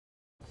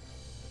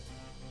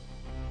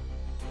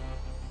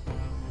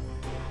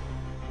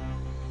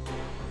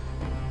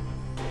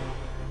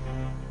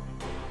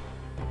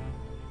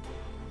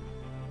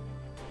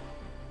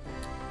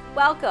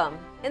Welcome!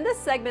 In this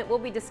segment we'll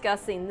be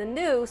discussing the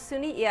new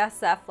SUNY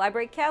ESF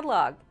Library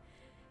Catalog.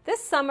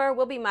 This summer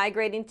we'll be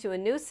migrating to a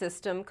new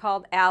system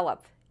called ALEPH,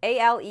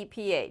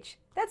 A-L-E-P-H.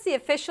 That's the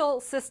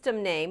official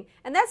system name,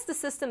 and that's the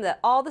system that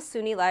all the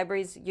SUNY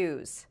libraries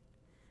use.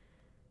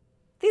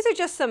 These are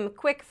just some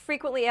quick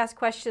frequently asked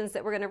questions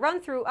that we're going to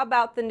run through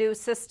about the new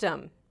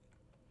system.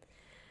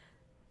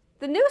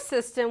 The new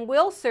system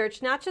will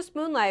search not just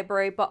Moon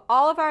Library, but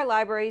all of our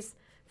libraries.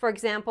 For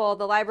example,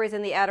 the libraries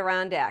in the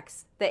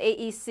Adirondacks, the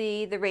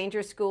AEC, the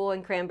Ranger School,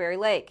 and Cranberry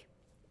Lake.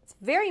 It's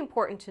very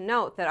important to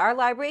note that our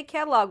library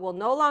catalog will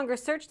no longer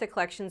search the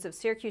collections of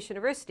Syracuse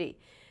University.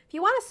 If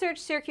you want to search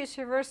Syracuse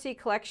University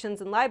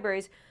collections and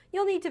libraries,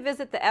 you'll need to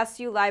visit the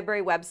SU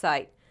Library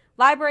website,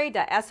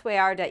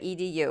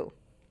 library.syr.edu.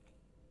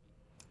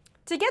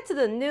 To get to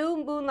the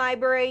new Moon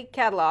Library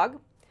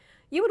catalog,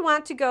 you would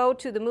want to go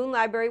to the Moon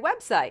Library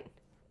website,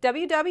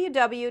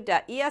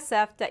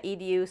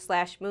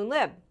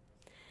 www.esf.edu/moonlib.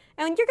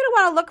 And you're going to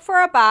want to look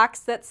for a box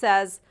that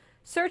says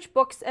Search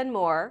Books and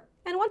More.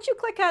 And once you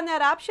click on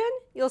that option,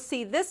 you'll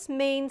see this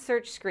main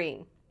search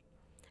screen.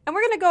 And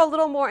we're going to go a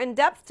little more in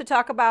depth to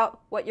talk about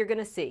what you're going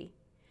to see.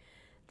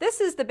 This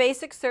is the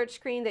basic search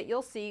screen that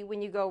you'll see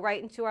when you go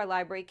right into our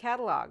library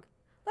catalog.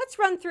 Let's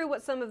run through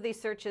what some of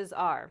these searches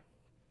are.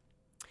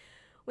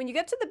 When you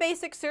get to the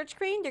basic search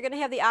screen, you're going to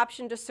have the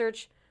option to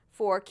search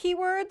for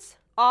keywords,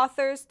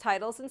 authors,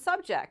 titles, and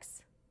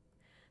subjects.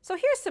 So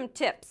here's some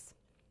tips.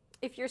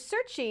 If you're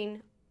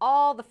searching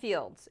all the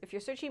fields, if you're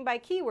searching by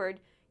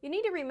keyword, you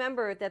need to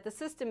remember that the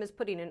system is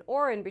putting an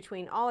or in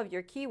between all of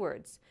your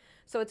keywords.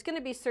 So it's going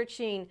to be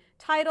searching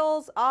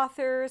titles,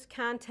 authors,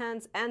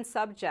 contents, and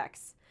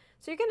subjects.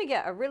 So you're going to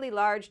get a really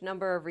large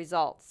number of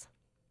results.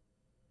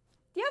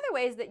 The other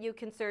ways that you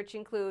can search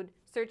include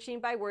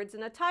searching by words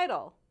in a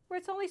title, where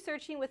it's only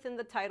searching within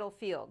the title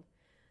field.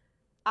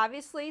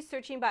 Obviously,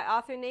 searching by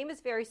author name is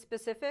very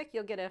specific.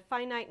 You'll get a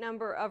finite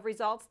number of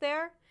results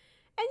there.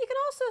 And you can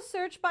also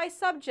search by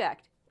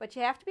subject, but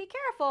you have to be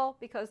careful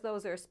because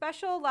those are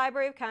special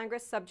Library of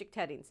Congress subject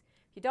headings.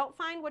 If you don't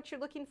find what you're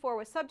looking for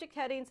with subject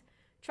headings,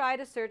 try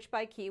to search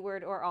by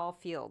keyword or all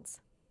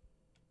fields.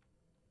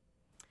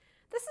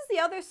 This is the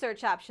other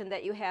search option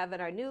that you have in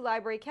our new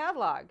library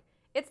catalog.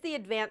 It's the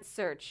advanced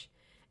search.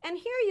 And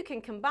here you can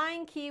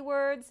combine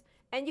keywords,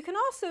 and you can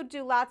also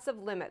do lots of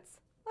limits.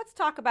 Let's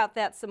talk about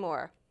that some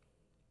more.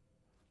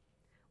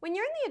 When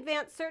you're in the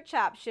advanced search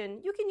option,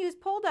 you can use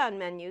pull-down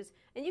menus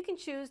and you can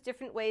choose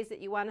different ways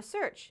that you want to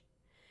search.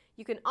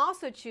 You can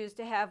also choose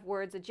to have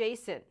words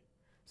adjacent.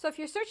 So if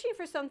you're searching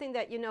for something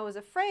that you know is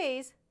a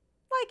phrase,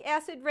 like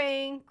acid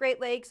rain,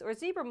 Great Lakes, or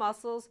zebra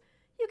mussels,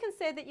 you can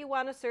say that you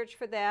want to search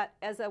for that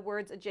as a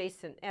words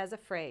adjacent, as a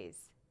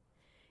phrase.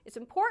 It's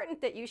important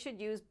that you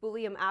should use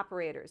Boolean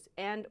operators,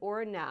 and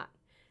or not,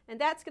 and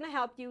that's going to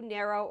help you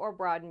narrow or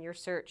broaden your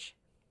search.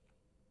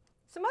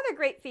 Some other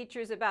great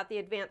features about the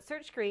advanced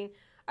search screen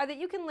are that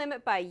you can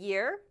limit by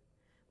year,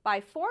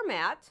 by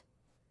format,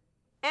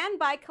 and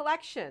by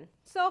collection.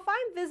 So if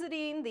I'm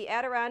visiting the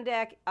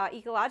Adirondack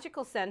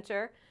Ecological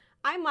Center,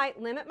 I might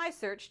limit my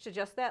search to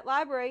just that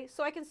library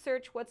so I can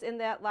search what's in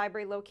that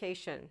library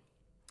location.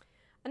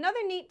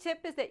 Another neat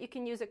tip is that you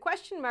can use a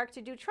question mark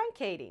to do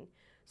truncating.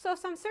 So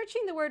if I'm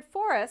searching the word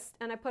forest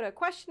and I put a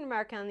question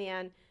mark on the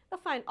end,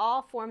 it'll find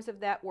all forms of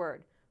that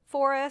word: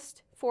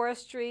 forest,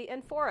 forestry,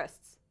 and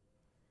forests.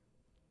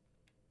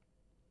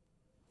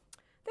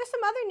 There's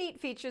some other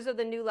neat features of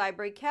the new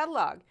library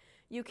catalog.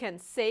 You can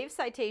save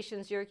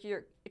citations to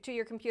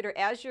your computer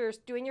as you're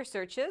doing your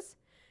searches.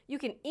 You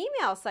can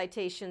email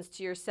citations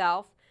to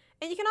yourself.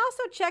 And you can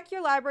also check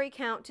your library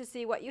count to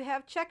see what you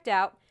have checked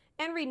out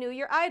and renew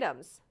your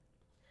items.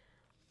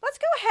 Let's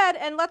go ahead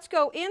and let's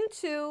go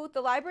into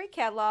the library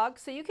catalog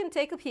so you can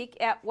take a peek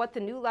at what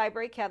the new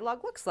library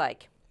catalog looks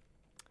like.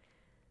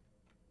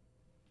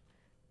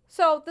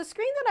 So the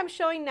screen that I'm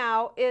showing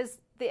now is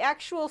the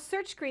actual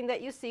search screen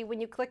that you see when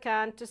you click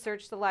on to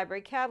search the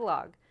library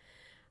catalog.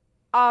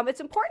 It's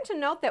important to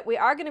note that we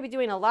are going to be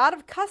doing a lot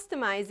of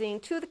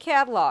customizing to the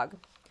catalog.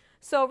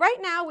 So right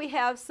now we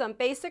have some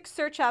basic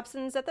search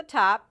options at the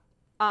top,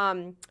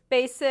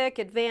 basic,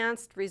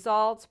 advanced,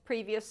 results,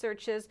 previous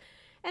searches.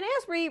 And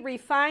as we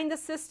refine the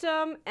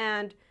system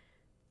and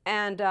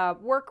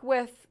work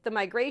with the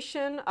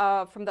migration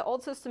from the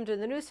old system to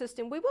the new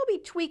system, we will be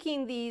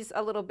tweaking these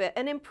a little bit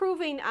and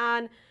improving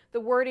on the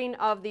wording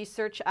of these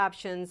search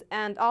options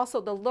and also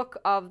the look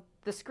of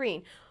the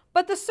screen.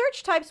 But the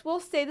search types will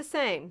stay the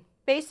same: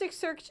 basic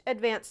search,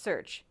 advanced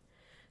search.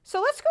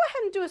 So let's go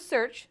ahead and do a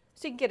search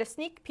so you can get a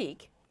sneak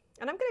peek.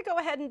 And I'm going to go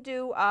ahead and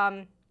do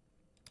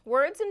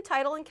words and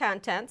title and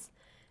contents,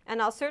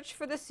 and I'll search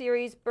for the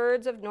series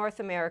Birds of North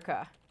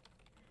America.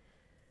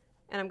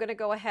 And I'm going to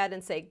go ahead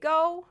and say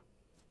go.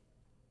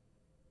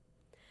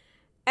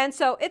 And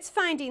so it's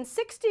finding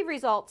 60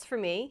 results for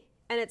me,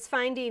 and it's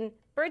finding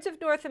Birds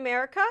of North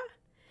America,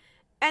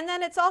 and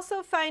then it's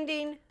also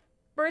finding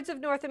Birds of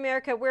North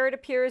America where it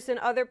appears in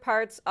other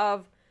parts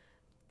of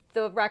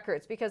the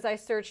records because I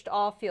searched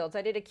all fields.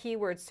 I did a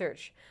keyword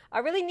search.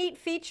 A really neat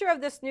feature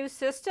of this new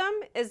system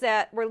is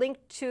that we're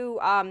linked to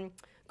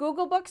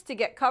Google Books to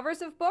get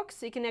covers of books,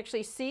 so you can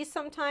actually see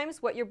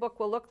sometimes what your book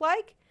will look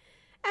like.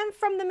 And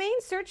from the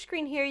main search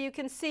screen here, you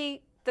can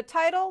see the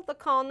title, the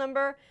call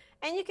number,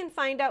 and you can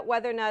find out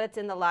whether or not it's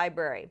in the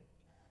library.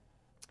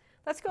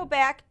 Let's go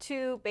back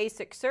to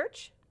basic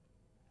search.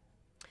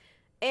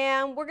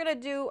 And we're going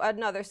to do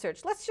another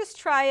search. Let's just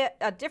try it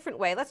a different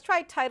way. Let's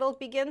try title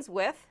begins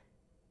with,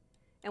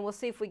 and we'll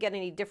see if we get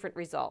any different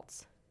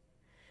results.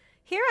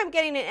 Here I'm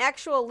getting an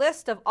actual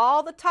list of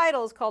all the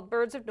titles called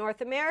Birds of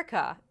North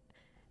America,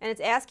 and it's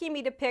asking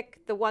me to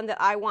pick the one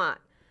that I want.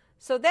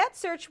 So that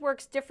search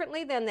works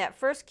differently than that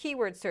first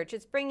keyword search.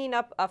 It's bringing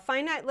up a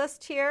finite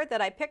list here that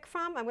I pick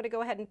from. I'm going to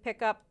go ahead and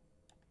pick up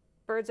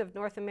Birds of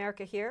North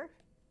America here.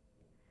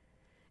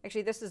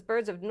 Actually, this is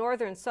Birds of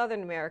Northern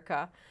Southern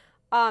America.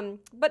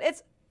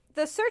 But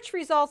the search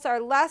results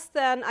are less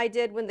than I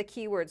did when the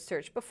keyword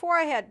search. Before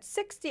I had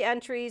 60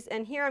 entries,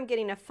 and here I'm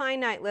getting a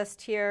finite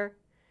list here.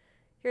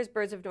 Here's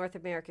Birds of North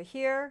America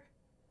here.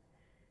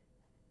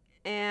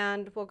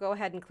 And we'll go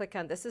ahead and click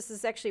on this. This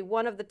is actually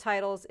one of the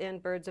titles in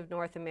Birds of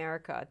North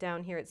America.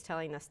 Down here it's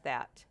telling us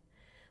that.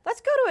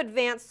 Let's go to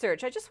advanced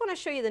search. I just want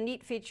to show you the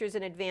neat features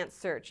in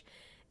advanced search.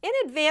 In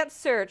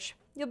advanced search,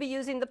 you'll be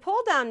using the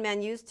pull-down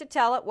menus to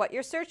tell it what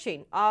you're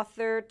searching.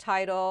 Author,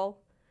 title,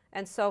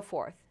 and so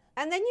forth.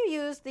 And then you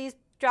use these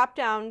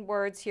drop-down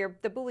words here,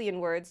 the Boolean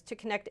words, to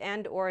connect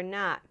and or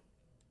not.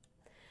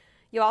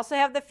 You also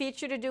have the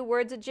feature to do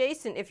words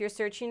adjacent if you're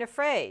searching a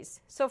phrase.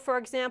 So for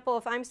example,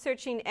 if I'm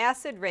searching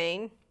acid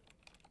rain,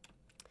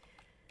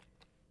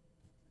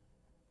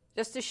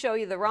 just to show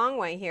you the wrong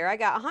way here, I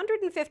got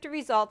 150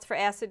 results for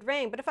acid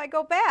rain, but if I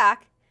go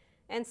back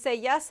and say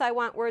yes, I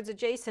want words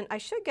adjacent, I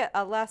should get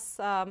a less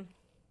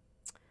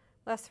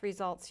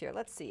results here.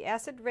 Let's see,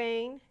 acid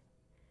rain,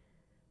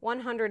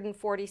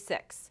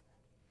 146.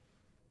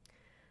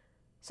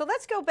 So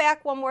let's go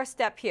back one more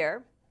step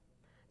here.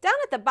 Down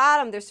at the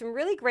bottom, there's some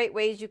really great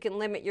ways you can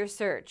limit your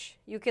search.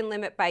 You can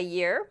limit by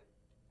year,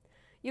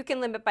 you can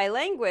limit by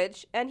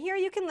language, and here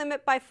you can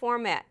limit by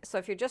format. So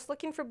if you're just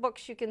looking for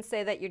books, you can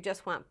say that you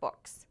just want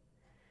books.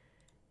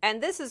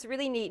 And this is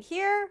really neat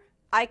here.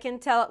 I can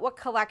tell it what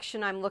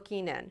collection I'm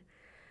looking in.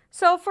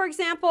 So for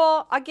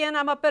example, again,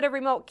 I'm up at a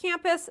remote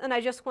campus and I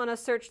just want to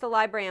search the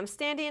library I'm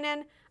standing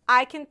in.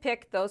 I can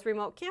pick those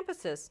remote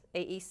campuses,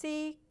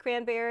 AEC,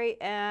 Cranberry,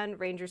 and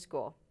Ranger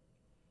School.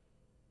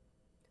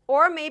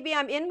 Or maybe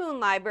I'm in Moon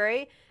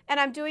Library and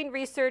I'm doing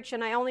research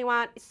and I only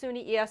want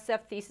SUNY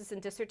ESF thesis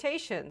and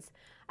dissertations.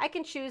 I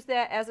can choose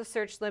that as a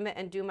search limit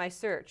and do my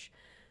search.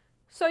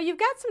 So you've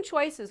got some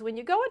choices. When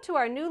you go into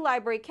our new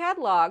library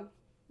catalog,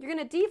 you're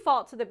going to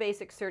default to the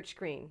basic search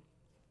screen.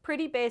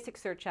 Pretty basic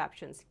search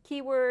options,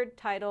 keyword,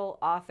 title,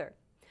 author.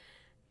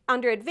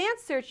 Under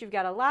advanced search, you've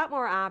got a lot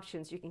more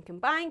options. You can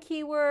combine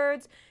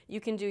keywords, you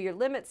can do your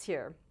limits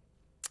here.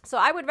 So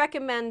I would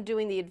recommend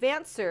doing the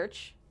advanced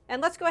search.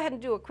 And let's go ahead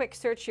and do a quick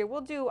search here.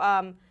 We'll do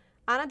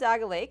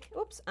Onondaga Lake.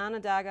 Oops,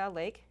 Onondaga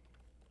Lake.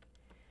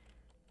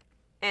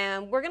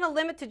 And we're going to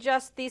limit to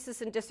just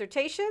thesis and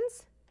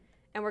dissertations.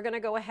 And we're going to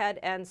go ahead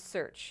and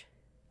search.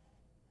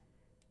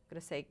 I'm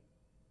going to say,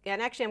 and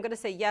actually I'm going to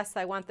say yes,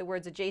 I want the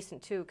words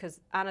adjacent to,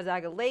 because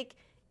Onondaga Lake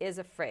is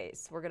a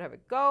phrase. We're going to have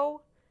it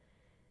go.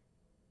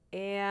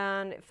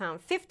 And it found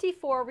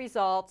 54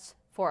 results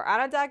for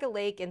Onondaga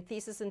Lake and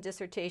thesis and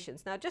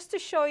dissertations. Now just to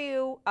show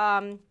you,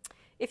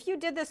 if you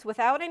did this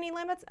without any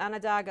limits,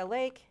 Onondaga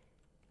Lake,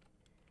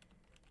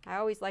 I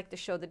always like to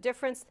show the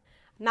difference.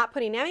 I'm not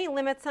putting any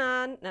limits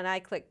on, and I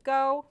click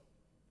go.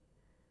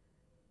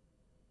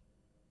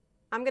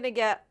 I'm going to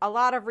get a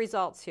lot of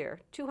results here,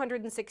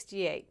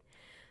 268.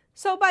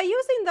 So by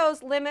using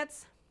those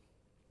limits,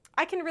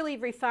 I can really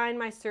refine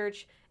my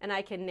search and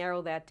I can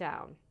narrow that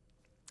down.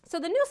 So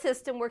the new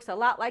system works a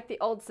lot like the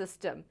old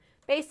system,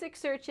 basic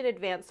search and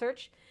advanced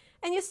search,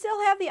 and you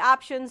still have the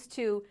options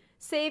to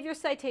save your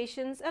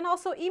citations and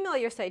also email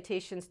your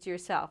citations to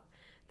yourself.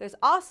 There's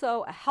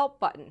also a help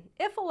button.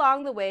 If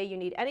along the way you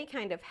need any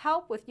kind of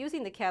help with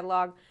using the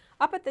catalog,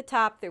 up at the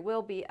top there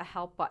will be a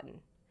help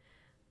button.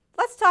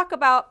 Let's talk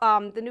about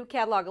the new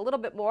catalog a little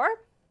bit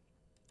more.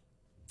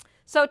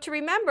 So to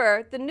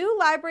remember, the new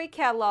library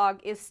catalog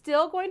is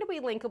still going to be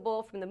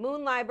linkable from the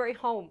Moon Library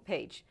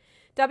homepage,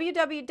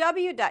 www.esf/moon.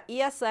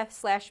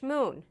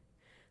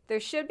 There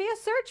should be a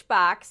search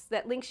box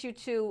that links you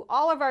to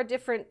all of our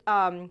different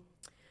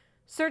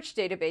search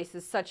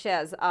databases, such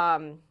as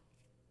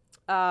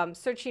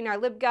searching our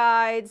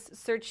LibGuides,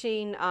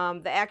 searching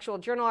the actual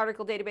journal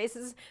article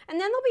databases, and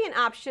then there'll be an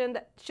option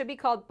that should be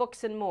called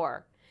Books and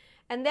More.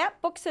 And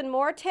that Books and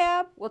More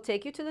tab will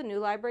take you to the new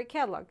library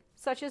catalog,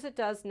 such as it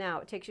does now.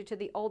 It takes you to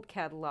the old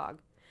catalog.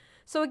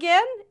 So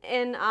again,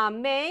 in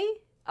May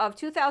of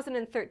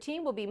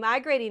 2013, we'll be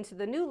migrating to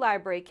the new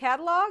library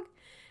catalog.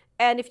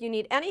 And if you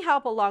need any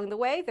help along the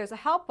way, there's a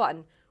help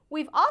button.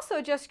 We've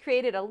also just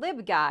created a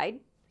LibGuide.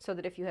 so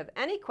that if you have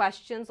any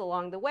questions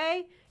along the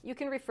way, you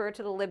can refer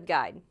to the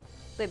LibGuide,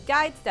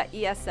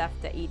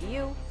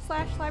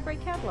 libguides.esf.edu/library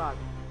catalog.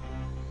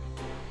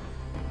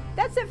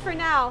 That's it for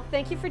now.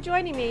 Thank you for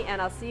joining me,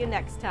 and I'll see you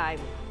next time.